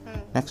ఇదంతా.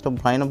 నెక్స్ట్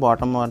పైన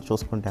బాటమ్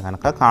చూసుకుంటే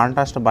కనుక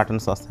కాంట్రాస్ట్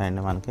బటన్స్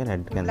వస్తాయండి మనకి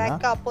రెడ్ కింద.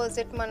 బ్లాక్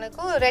ఆపోజిట్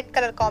మనకు రెడ్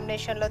కలర్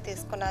కాంబినేషన్ లో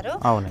తీసుకున్నారు.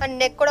 అండ్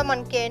నెక్ కూడా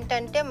మనకి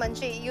ఏంటంటే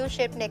మంచి యూ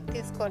షేప్ నెక్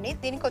తీసుకొని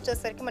దీనికి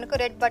వచ్చేసరికి మనకు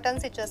రెడ్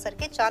బటన్స్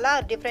ఇచ్చేసరికి చాలా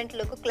డిఫరెంట్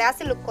లుక్,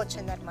 క్లాసీ లుక్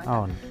వచ్చింది అనమాట.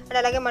 అండ్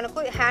అలాగే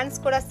మనకు హ్యాండ్స్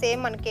కూడా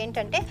సేమ్ మనకి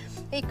ఏంటంటే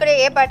ఇక్కడ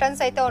ఏ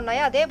బటన్స్ అయితే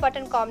ఉన్నాయో అదే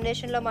బటన్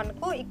కాంబినేషన్ లో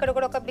మనకు ఇక్కడ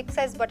కూడా ఒక బిగ్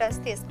సైజ్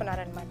బటన్స్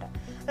తీసుకున్నారనమాట.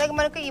 అలాగే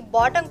మనకు ఈ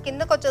బాటమ్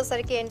కిందకు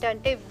వచ్చేసరికి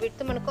ఏంటంటే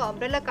విత్ మనకు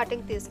అంబ్రెల్లా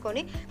కటింగ్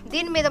తీసుకొని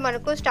దీని మీద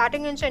మనకు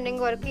స్టార్టింగ్ నుంచి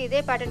ఎండింగ్ వరకు ఇదే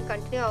ప్యాటర్న్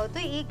కంటిన్యూ అవుతూ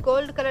ఈ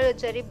గోల్డ్ కలర్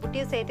జరీ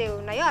బుటీస్ అయితే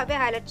ఉన్నాయో అవే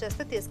హైలైట్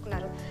చేస్తూ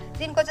తీసుకున్నారు.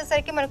 దీనికి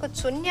వచ్చేసరికి మనకు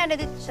చున్నీ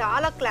అనేది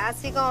చాలా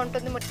క్లాసీగా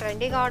ఉంటుంది,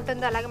 ట్రెండీగా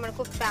ఉంటుంది. అలాగే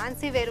మనకు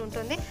ఫ్యాన్సీ వేర్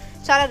ఉంటుంది,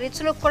 చాలా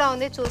రిచ్ లుక్ కూడా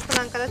ఉంది.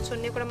 చూస్తున్నాం కదా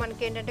చున్నీ కూడా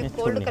మనకి ఏంటంటే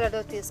గోల్డ్ కలర్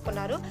లో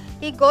తీసుకున్నారు.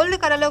 ఈ గోల్డ్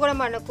కలర్ లో కూడా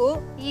మనకు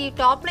ఈ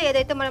టాప్ లో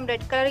ఏదైతే మనం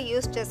రెడ్ కలర్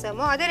యూజ్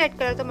చేసామో అదే రెడ్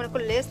కలర్ తో మనకు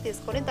లేస్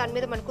తీసుకొని దాని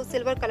మీద మనకు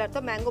సిల్వర్ కలర్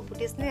తో మ్యాంగో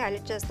బుటీస్ ని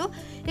హైలైట్ చేస్తూ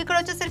ఇక్కడ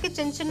వచ్చేసరికి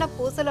చిన్న చిన్న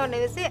పూసలు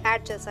అనేసి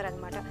యాడ్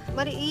చేశారనమాట.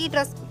 మరి ఈ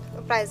డ్రెస్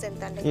ప్రైస్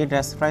ఎంత అండి? ఈ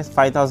డ్రెస్ ప్రైస్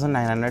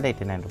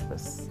 5989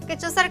 రూపీస్. ఓకే,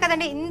 చూసారు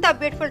కదండి, ఇంత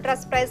బ్యూటిఫుల్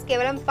డ్రెస్ ప్రైస్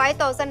కేవలం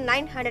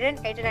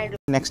 5989.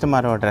 నెక్స్ట్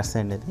మరో డ్రెస్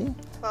అండి ఇది.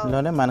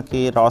 ఇందులోనే మనకి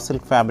రా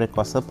సిల్క్ ఫ్యాబ్రిక్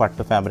వస్తుంది,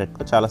 పట్టు ఫ్యాబ్రిక్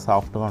చాలా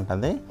సాఫ్ట్గా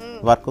ఉంటుంది.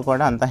 వర్క్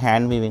కూడా అంత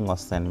హ్యాండ్ వీవింగ్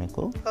వస్తుంది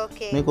మీకు.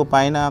 మీకు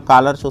పైన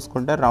కాలర్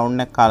చూసుకుంటే రౌండ్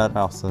నెక్ కాలర్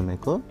వస్తుంది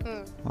మీకు.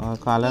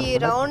 ఈ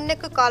రౌండ్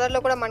నెక్ కాలర్ లో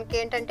కూడా మనకి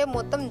ఏంటంటే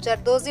మొత్తం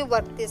జర్దోజీ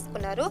వర్క్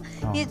తీసుకున్నారు.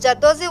 ఈ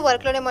జర్దోజీ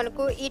వర్క్ లోనే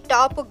మనకు ఈ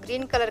టాప్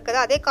గ్రీన్ కలర్ కదా,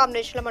 అదే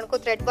కాంబినేషన్ లో మనకు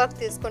థ్రెడ్ వర్క్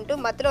తీసుకుంటూ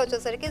మధ్యలో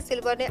వచ్చేసరికి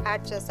సిల్వర్ ని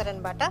యాడ్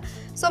చేస్తారనమాట.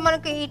 సో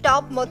మనకు ఈ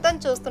టాప్ మొత్తం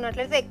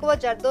చూస్తున్నట్లయితే ఎక్కువ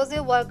zardozi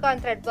work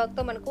and thread work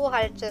తో మనకు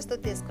హైలైట్ చేస్తూ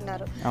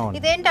తీసుకున్నారు.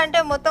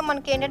 ఇదేంటంటే మొత్తం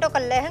మనకి ఏంటంటే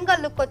ఒక లెహంగా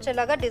లుక్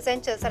వచ్చేలాగా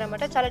డిజైన్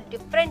చేస్తారనమాట. చాలా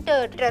డిఫరెంట్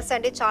డ్రెస్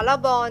అండి, చాలా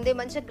బాగుంది,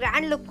 మంచి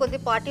గ్రాండ్ లుక్ ఉంది.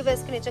 పార్టీ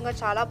వేస్ కి నిజంగా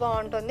చాలా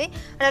బాగుంటుంది.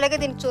 అండ్ అలాగే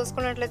దీనికి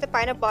చూసుకున్నట్లయితే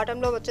పైన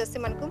బాటమ్ లో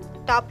వచ్చేసి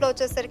టాప్ లో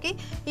వచ్చేసరికి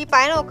ఈ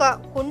పైన ఒక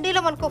కుండీలో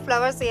మనకు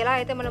ఫ్లవర్స్ ఎలా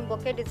అయితే మనం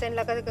బొకే డిజైన్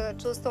లాగా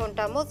చూస్తూ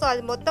ఉంటామో, సో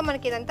అది మొత్తం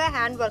మనకి ఇదంతా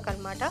హ్యాండ్ వర్క్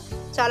అనమాట.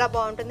 చాలా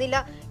బాగుంటుంది.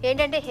 ఇలా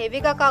ఏంటంటే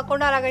హెవీగా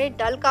కాకుండా అలాగే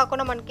డల్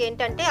కాకుండా మనకి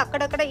ఏంటంటే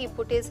అక్కడక్కడ ఈ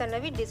బుటీస్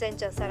అన్నవి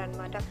డిజైన్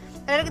చేస్తారనమాట.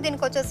 అలాగే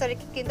దీనికి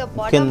వచ్చేసరికి కింద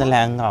బాటమ్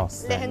లెహంగా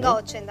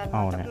వచ్చింది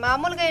అనమాట.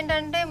 మామూలుగా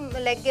ఏంటంటే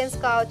లెగ్గిన్స్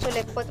కావచ్చు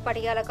లేకపోతే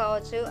పడియాల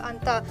కావచ్చు,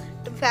 అంత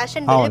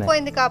ఫ్యాషన్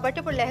వెళ్ళిపోయింది కాబట్టి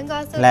ఇప్పుడు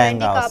లెహంగాస్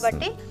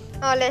కాబట్టి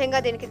లెహంగా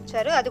దీనికి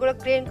ఇచ్చారు. అది కూడా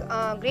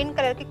గ్రీన్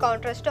కలర్ కి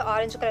కాంట్రాస్ట్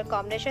ఆరెంజ్ కలర్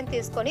కాంబినేషన్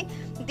తీసుకొని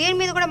దీని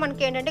మీద కూడా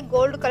మనకి ఏంటంటే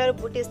గోల్డ్ కలర్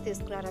బూటీస్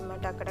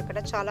తీసుకున్నారనమాట. అక్కడక్కడ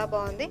చాలా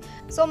బాగుంది.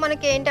 సో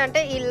మనకి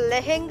ఏంటంటే ఈ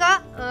లెహంగా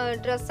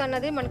డ్రెస్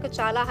అన్నది మనకు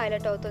చాలా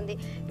హైలైట్ అవుతుంది.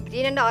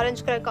 గ్రీన్ అండ్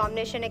ఆరెంజ్ కలర్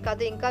కాంబినేషనే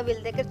కాదు, ఇంకా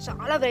వీళ్ళ దగ్గర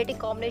చాలా వెరైటీ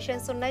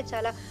కాంబినేషన్స్ ఉన్నాయి,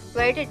 చాలా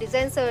వెరైటీ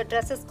డిజైన్స్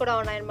డ్రెస్సెస్ కూడా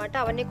ఉన్నాయన్నమాట.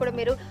 అవన్నీ కూడా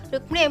మీరు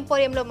రుక్మిణి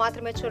ఎంపోరియంలో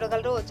మాత్రమే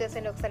చూడగలరు.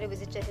 వచ్చేసండి, ఒకసారి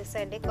విజిట్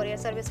చేసేయండి.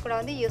 కొరియర్ సర్వీస్ కూడా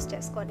ఉంది, యూస్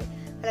చేసుకోండి.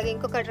 అలాగే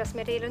ఇంకొక డ్రెస్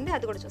మెటీరియల్ ఉంది,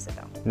 అది కూడా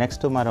చూసేద్దాం.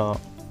 నెక్స్ట్ మరో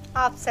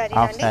హాఫ్ సారీ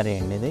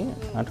అండి ఇది.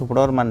 అంటే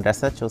ఇప్పుడు మనం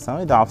డ్రెస్సెస్ చూసాం,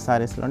 ఇది హాఫ్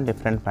సారీస్లో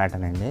డిఫరెంట్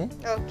ప్యాటర్న్ అండి.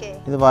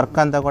 ఇది వర్క్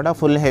అంతా కూడా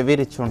ఫుల్ హెవీ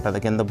రిచ్ ఉంటుంది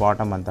కింద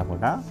బాటమ్ అంతా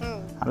కూడా.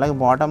 అలాగే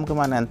బాటమ్కి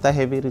మనం ఎంత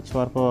హెవీ రిచ్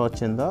వర్క్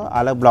వచ్చిందో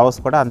అలాగే బ్లౌజ్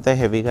కూడా అంతే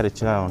హెవీగా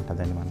రిచ్గా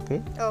ఉంటుందండి మనకి.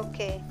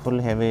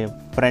 Full heavy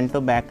front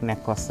back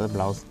neck వస్తుంది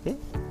బ్లౌజ్కి.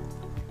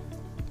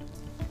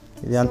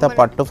 ఇది అంతా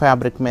పట్టు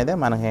ఫ్యాబ్రిక్ మీదే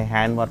మనకి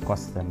హ్యాండ్ వర్క్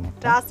వస్తుంది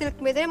అన్నమాట. రా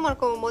సిల్క్ మీదే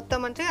మనకు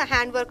మొత్తం అంటే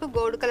హ్యాండ్ వర్క్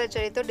గోల్డ్ కలర్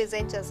జరీతో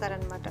డిజైన్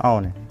చేశారనమాట.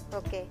 అవునండి.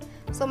 ఓకే,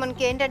 సో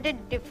మనకి ఏంటంటే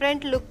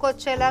డిఫరెంట్ లుక్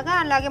వచ్చేలాగా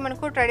అలాగే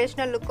మనకు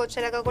ట్రెడిషనల్ లుక్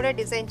వచ్చేలాగా కూడా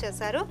డిజైన్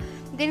చేశారు.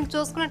 దీనికి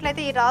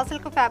చూసుకున్నట్లయితే ఈ రా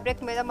సిల్క్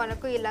ఫ్యాబ్రిక్ మీద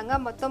మనకు ఈ లంగా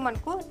మొత్తం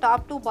మనకు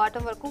టాప్ టు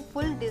బాటమ్ వరకు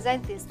ఫుల్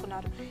డిజైన్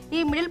తీసుకున్నారు.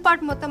 ఈ మిడిల్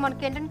పార్ట్ మొత్తం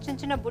మనకి ఏంటంటే చిన్న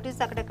చిన్న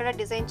బూటీస్ అక్కడక్కడ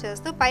డిజైన్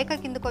చేస్తూ పైకి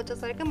కిందకి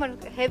వచ్చేసరికి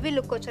మనకు హెవీ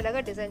లుక్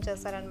వచ్చేలాగా డిజైన్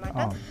చేస్తారనమాట.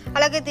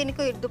 అలాగే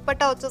దీనికి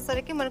దుప్పట్టా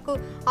వచ్చేసరికి మనకు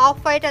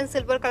off white and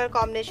silver colour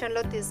combination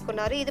లో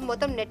తీసుకున్నారు. ఇది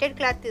మొత్తం నెటెడ్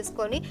క్లాత్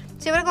తీసుకొని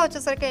చివరిగా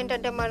వచ్చేసరికి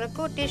ఏంటంటే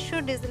మనకు టిష్యూ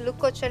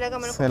లుక్ వచ్చేలాగా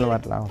మనకు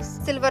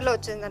సిల్వర్ లో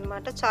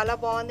వచ్చిందనమాట. చాలా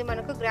బాగుంది,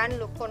 మనకు గ్రాండ్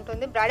లుక్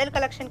ఉంటుంది. బ్రైడల్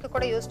కలెక్షన్ కి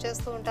కూడా యూస్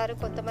చేస్తూ ఉంటారు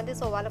కొంతమంది,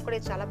 సో వాళ్ళకి కూడా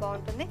చాలా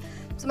బాగుంటుంది.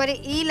 సో మరి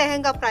ఈ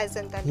లెహంగా ప్రైస్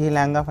ఎంత? ఈ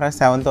లెహంగా ప్రైస్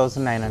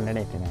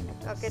 7989.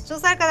 ఓకే,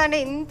 చూసారు కదండి,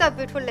 ఇంత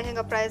బ్యూటిఫుల్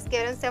లెహంగా ప్రైస్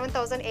కేవలం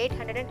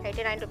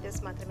 7889 రూపీస్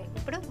మాత్రమే.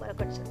 ఇప్పుడు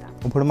మరొకటి చూద్దాం.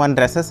 ఇప్పుడు మన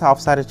డ్రెస్సెస్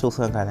హాఫ్ సారీ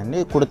చూసాం కదండి,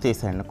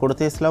 కుర్తీస్ అండి.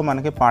 కుర్తీస్లో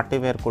మనకి పార్టీ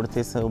వేర్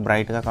కుర్తీస్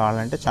బ్రైట్గా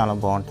కావాలంటే చాలా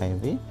బాగుంటాయి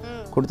ఇవి.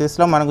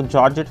 కుర్తీస్లో మనకు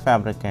జార్జెట్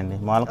ఫ్యాబ్రిక్ అండి,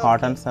 మామూలు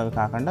కాటన్స్ అవి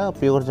కాకుండా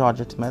ప్యూర్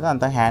జార్జెట్స్ మీద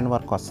అంత హ్యాండ్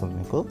వర్క్ వస్తుంది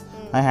మీకు.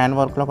 ఆ హ్యాండ్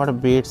వర్క్లో కూడా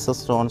బీడ్స్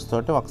స్టోన్స్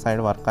తోటి ఒక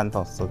సైడ్ వర్క్ అంతా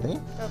వస్తుంది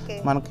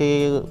మనకి.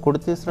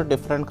 కుర్తీస్లో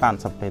డిఫరెంట్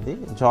కాన్సెప్ట్ ఇది.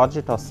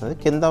 జార్జెట్ వస్తుంది,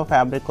 కింద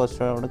ఫ్యాబ్రిక్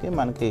వచ్చేవాడికి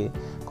మనకి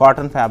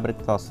కాటన్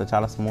ఫ్యాబ్రిక్తో వస్తుంది,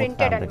 చాలా స్మూత్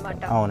ఫ్యాబ్రిక్.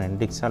 అవునండి,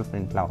 డిజిటల్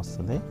ప్రింట్లా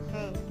వస్తుంది.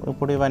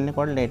 ఇప్పుడు ఇవన్నీ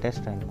కూడా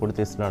లేటెస్ట్ అండి.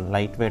 కుర్తీస్లో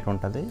లైట్ వెయిట్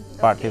ఉంటుంది,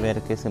 పార్టీ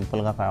వేర్కి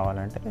సింపుల్గా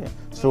కావాలంటే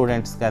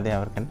స్టూడెంట్స్కి అది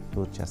ఎవరికైనా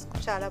యూజ్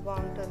చేసుకోవచ్చు, చాలా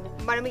బాగుంటుంది.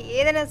 మనం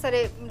ఏదైనా సరే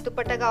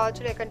దుపట్టా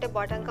కావచ్చు లేకంటే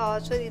బాటమ్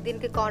కావచ్చు,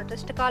 దీనికి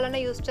కాంట్రాస్ట్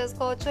కావాలన్నా యూజ్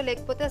చేసుకోవచ్చు,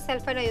 లేకపోతే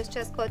సెల్ఫ్ అయినా యూజ్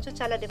చేసుకోవచ్చు.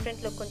 చాలా డిఫరెంట్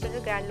లుక్ ఉంటుంది,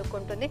 గ్రాండ్ లుక్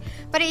ఉంటుంది.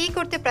 మరి ఈ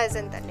కుర్తీ ప్రైస్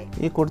ఎంత అండి?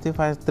 ఈ కుర్తీ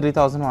ప్రైస్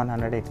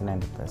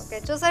 3189 రూపీస్.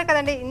 చూసారు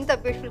కదండి, ఇంత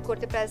బ్యూటిఫుల్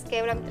కుర్తీ ప్రైస్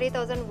కేవలం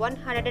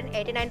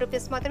 3189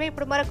 రూపీస్ మాత్రమే.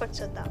 ఇప్పుడు మరొకటి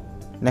చూద్దాం.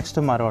 నెక్స్ట్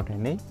మరొకటి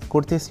అండి,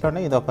 కుర్తీస్లోనే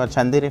ఇది ఒక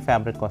చందేరి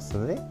ఫ్యాబ్రిక్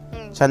వస్తుంది.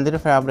 చందేరి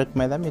ఫ్యాబ్రిక్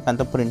మీద మీకు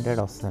అంత ప్రింటెడ్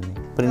వస్తుంది.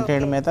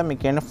 ప్రింటెడ్ మీద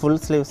మీకు ఏంటంటే ఫుల్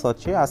స్లీవ్స్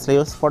వచ్చి ఆ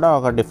స్లీవ్స్ కూడా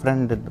ఒక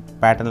డిఫరెంట్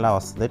ప్యాటర్న్ లా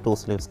వస్తుంది. 2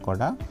 స్లీవ్స్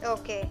కూడా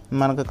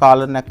మనకి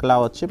కాలర్ నెక్ లా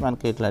వచ్చి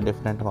మనకి ఇట్లా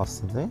డిఫరెంట్గా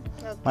వస్తుంది.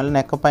 మళ్ళీ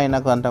నెక్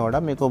పైన అంతా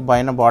కూడా మీకు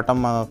పైన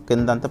బాటమ్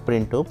కింద అంతా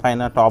ప్రింట్,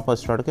 పైన టాప్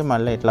వచ్చేటోడికి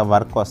మళ్ళీ ఇట్లా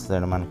వర్క్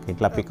వస్తుంది మనకి.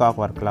 ఇట్లా పికాక్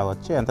వర్క్ లా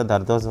వచ్చి అంత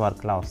దర్దోజ్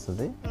వర్క్ లా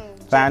వస్తుంది.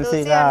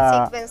 ఫ్యాన్సీగా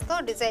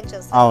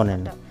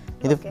అవునండి,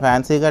 ఇది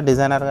ఫ్యాన్సీగా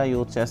డిజైనర్గా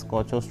యూజ్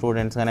చేసుకోవచ్చు,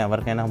 స్టూడెంట్స్ కానీ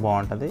ఎవరికైనా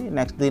బాగుంటుంది.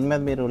 నెక్స్ట్ దీని మీద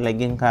మీరు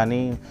లెగ్గింగ్ కానీ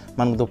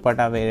మనకు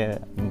దుప్పటా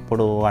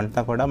ఇప్పుడు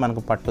అంతా కూడా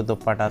మనకు పట్టు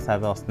దుప్పటాస్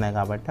అవి వస్తున్నాయి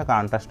కాబట్టి ఆ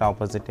కాంట్రాస్ట్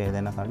ఆపోజిట్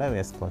ఏదైనా కూడా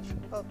వేసుకోవచ్చు.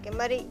 ఓకే,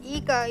 మరి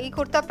ఈ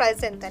కుర్తా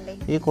ప్రైస్ ఎంత అండి?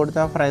 ఈ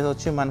కుర్తా ప్రైస్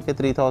వచ్చి మనకి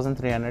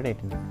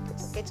 3389.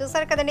 ఓకే,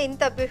 చూసారు కదండి,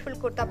 ఇంత బ్యూటిఫుల్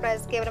కుర్తా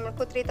ప్రైస్ కేవలం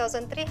మనకు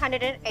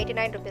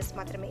 3389 రూపీస్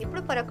మాత్రమే.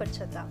 ఇప్పుడు మరొకటి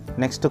చూద్దాం.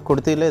 నెక్స్ట్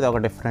కుర్తీలో ఇది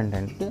ఒక డిఫరెంట్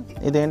అండి.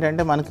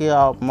 ఇదేంటంటే మనకి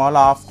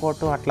మామూలు హాఫ్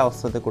కోట్ అట్లా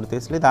వస్తుంది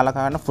కుర్తీస్లో. ఇది అలా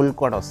కాకుండా ఫుల్ ఫుల్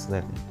కోట్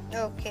వస్తుందండి,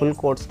 ఓకే ఫుల్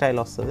కోట్ స్టైల్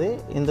వస్తుంది.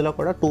 ఇందులో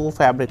కూడా 2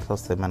 ఫ్యాబ్రిక్స్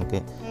వస్తాయి మనకి.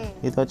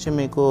 ఇది వచ్చి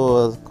మీకు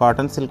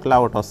కాటన్ సిల్క్ లా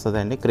ఒకటి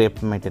వస్తుందండి,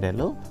 క్రేప్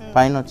మెటీరియల్,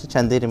 పైన వచ్చి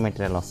చందేరి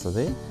మెటీరియల్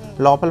వస్తుంది.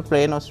 లోపల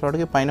ప్లెయిన్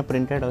వచ్చేటోడికి పైన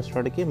ప్రింటెడ్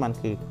వచ్చేటోడికి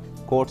మనకి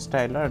కోట్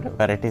స్టైల్లో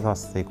వెరైటీగా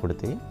వస్తుంది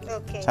కుర్తి.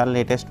 చాలా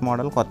లేటెస్ట్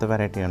మోడల్, కొత్త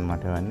వెరైటీ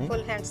అనమాట ఇవన్నీ.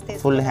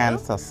 ఫుల్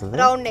హ్యాండ్స్ వస్తుంది,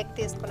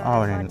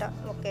 అవునండి.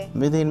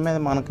 దీని మీద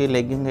మనకి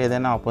లెగ్గింగ్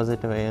ఏదైనా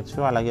ఆపోజిట్ వేయచ్చు,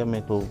 అలాగే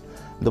మీకు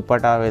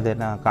దుప్పటా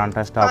ఏదైనా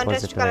కాంట్రాస్ట్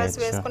ఆపోజిట్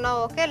వేసుకున్నా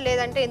ఓకే,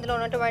 లేదంటే ఇందులో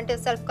ఉన్నటువంటి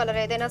సెల్ఫ్ కలర్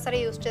ఏదైనా సరే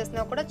యూస్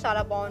చేసినా కూడా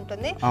చాలా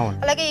బాగుంటుంది.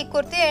 అలాగే ఈ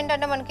కుర్తీ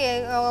ఏంటంటే మనకి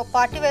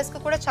పార్టీ వేస్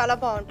కి కూడా చాలా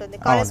బాగుంటుంది,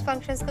 కాలేజ్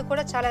ఫంక్షన్స్ కి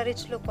కూడా చాలా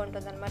రిచ్ లుక్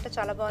ఉంటుంది అనమాట,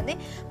 చాలా బాగుంది.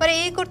 మరి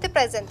ఈ కుర్తీ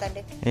ప్రైస్ ఎంత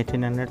అండి?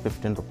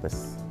 1815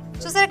 రూపీస్.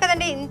 చూసారు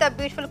కదండి, ఇంత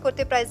బ్యూటిఫుల్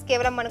కుర్తీ ప్రైస్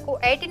కేవలం మనకు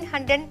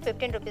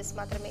 1815 రూపీస్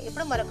మాత్రమే.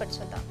 ఇప్పుడు మరొకటి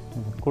చూద్దాం.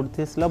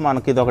 కుర్తీస్లో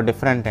మనకి ఇది ఒక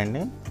డిఫరెంట్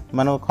అండి,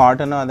 మనం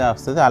కాటన్ అదే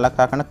వస్తుంది, అలా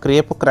కాకుండా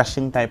క్రేప్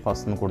క్రషింగ్ టైప్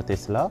వస్తుంది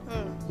కుర్తీస్లో.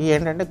 ఈ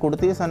ఏంటంటే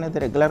కుర్తీస్ అనేది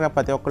రెగ్యులర్గా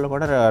ప్రతి ఒక్కళ్ళు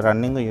కూడా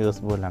రన్నింగ్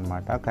యూస్ఫుల్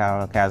అనమాట,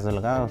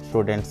 క్యాజువల్గా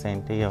స్టూడెంట్స్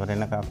ఏంటి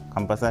ఎవరైనా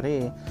కంపల్సరీ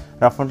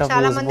రఫ్ అండ్ టఫ్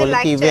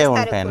యూస్ఫుల్కి ఇవే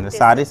ఉంటాయండి.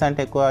 సారీస్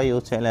అంటే ఎక్కువ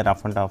యూజ్ చేయలేదు,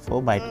 రఫ్ అండ్ టఫ్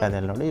బయటకు అది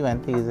వెళ్ళి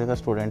ఇవంతా ఈజీగా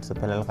స్టూడెంట్స్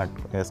పిల్లలు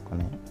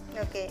వేసుకుని.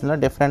 ఇందులో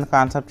డిఫరెంట్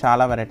కాన్సెప్ట్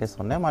చాలా వెరైటీస్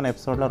ఉన్నాయి, మన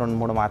ఎపిసోడ్లో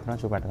 2-3 మాత్రమే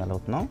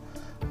చూపెట్టగలుగుతున్నాం.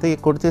 ఈ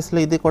కుర్తీస్లో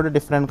ఇది కూడా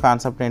డిఫరెంట్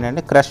కాన్సెప్ట్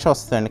ఏంటంటే క్రష్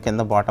వస్తుందండి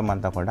కింద బాటమ్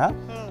అంతా కూడా.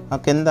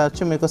 కింద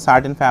వచ్చి మీకు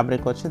సాటిన్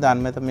ఫ్యాబ్రిక్ వచ్చి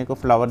దాని మీద మీకు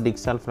ఫ్లవర్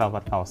డిజిటల్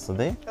ఫ్లవర్ లా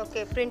వస్తుంది,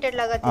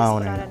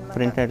 అవునండి.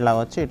 ప్రింటెడ్ లా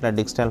వచ్చి ఇట్లా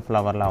డిజిటల్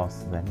ఫ్లవర్ లా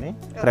వస్తుందండి.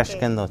 క్రష్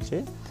కింద వచ్చి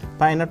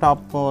పైన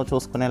టాప్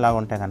చూసుకునేలాగా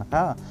ఉంటే కనుక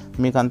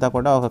మీకు అంతా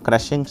కూడా ఒక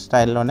క్రషింగ్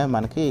స్టైల్లోనే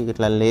మనకి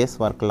ఇట్లా లేస్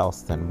వర్క్ లా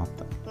వస్తుంది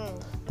మొత్తం.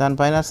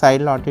 దానిపైన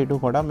సైడ్లో అటు ఇటు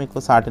కూడా మీకు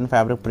సాటిన్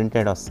ఫ్యాబ్రిక్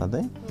ప్రింటెడ్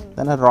వస్తుంది,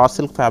 దాని రా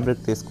సిల్క్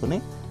ఫ్యాబ్రిక్ తీసుకుని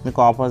మీకు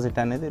ఆపోజిట్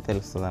అనేది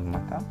తెలుస్తుంది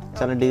అనమాట.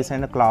 చాలా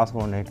డీసెంట్ క్లాస్గా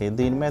ఉండేవి.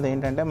 దీని మీద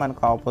ఏంటంటే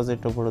మనకు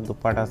ఆపోజిట్ ఇప్పుడు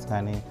దుప్పటాస్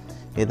కానీ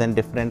ఏదైనా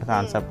డిఫరెంట్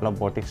కాన్సెప్ట్లో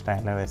బోటిక్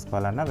స్టైల్లో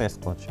వేసుకోవాలన్నా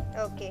వేసుకోవచ్చు.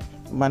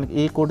 మనకి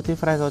ఈ కుర్తీ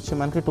ప్రైస్ వచ్చి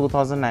మనకి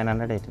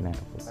 2989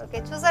 రూపీస్. ఓకే,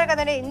 చూసారు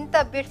కదండి, ఇంత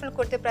బ్యూటిఫుల్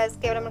కుర్తీ ప్రైస్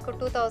కేవలం మనకు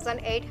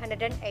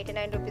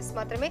 2889 రూపీస్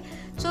మాత్రమే.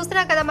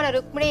 చూస్తున్నా కదా మన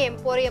Rukmini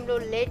ఎంపోరియంలో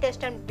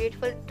latest and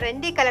beautiful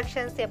trendy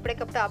collections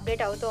ఎప్పటికప్పుడు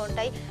అప్డేట్ అవుతూ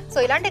ఉంటాయి. సో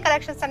ఇలాంటి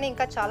కలెక్షన్స్ అన్ని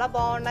ఇంకా చాలా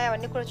బాగున్నాయి,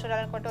 అవన్నీ కూడా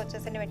చూడాలనుకుంటూ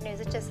వచ్చేసండి, వెంటనే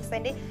విజిట్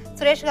చేసేసండి.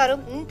 సురేష్ గారు,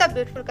 ఇంత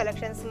బ్యూటిఫుల్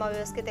కలెక్షన్స్ మా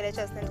వ్యూవర్స్కి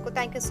తెలియజేసినందుకు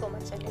థ్యాంక్ యూ సో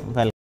మచ్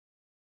అండి.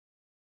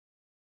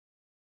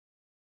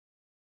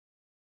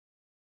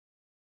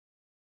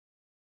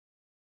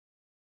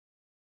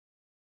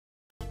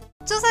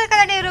 చూసారు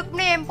కదండి,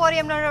 రుక్మిణి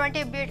ఎంపోరియంలో ఉన్నటువంటి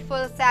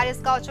బ్యూటిఫుల్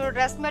శారీస్ కావచ్చు,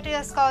 డ్రెస్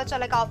మెటీరియల్స్ కావచ్చు,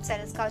 అలాగే ఆఫ్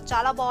శారీస్ కావచ్చు,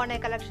 చాలా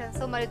బాగున్నాయి కలెక్షన్స్.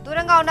 మరి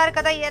దూరంగా ఉన్నారు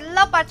కదా,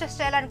 ఎలా పర్చేస్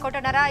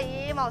చేయాలనుకుంటున్నారా?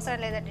 ఏం అవసరం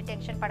లేదండి,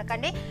 టెన్షన్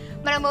పడకండి.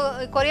 మనము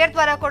కొరియర్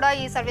ద్వారా కూడా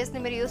ఈ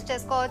సర్వీస్ని మీరు యూస్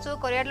చేసుకోవచ్చు.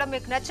 కొరియర్లో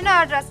మీకు నచ్చిన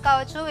డ్రెస్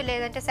కావచ్చు,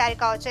 లేదంటే శారీ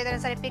కావచ్చు,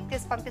 ఏదైనా సరే పిక్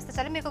తీసి పంపిస్తే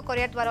చాలు మీకు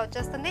కొరియర్ ద్వారా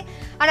వచ్చేస్తుంది.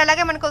 అండ్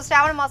అలాగే మనకు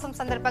శ్రావణ మాసం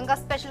సందర్భంగా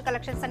స్పెషల్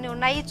కలెక్షన్స్ అన్ని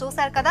ఉన్నాయి,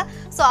 చూసారు కదా.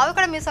 సో అవి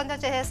కూడా మీరు సొంతం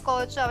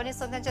చేసుకోవచ్చు. అవన్నీ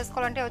సొంతం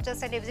చేసుకోవాలంటే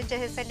వచ్చేసండి, విజిట్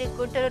చేసేసండి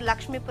గుంటూరు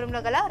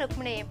లక్ష్మీపురంలో గల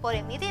రుక్మిణి ఎంపోరియం.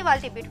 ఇది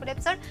వాళ్ళ బ్యూటిఫుల్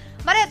ఎపిసోడ్.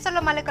 మరో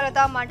ఎపిసోడ్లో మళ్ళీ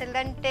కలుద్దాం. Until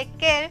then take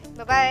care,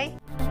 bye bye.